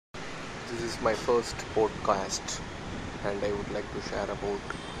This is my first podcast, and I would like to share about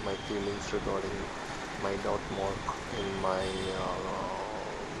my feelings regarding my dot mark in my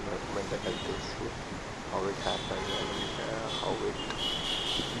mental health issue, how it happened, and how it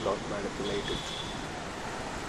got manipulated.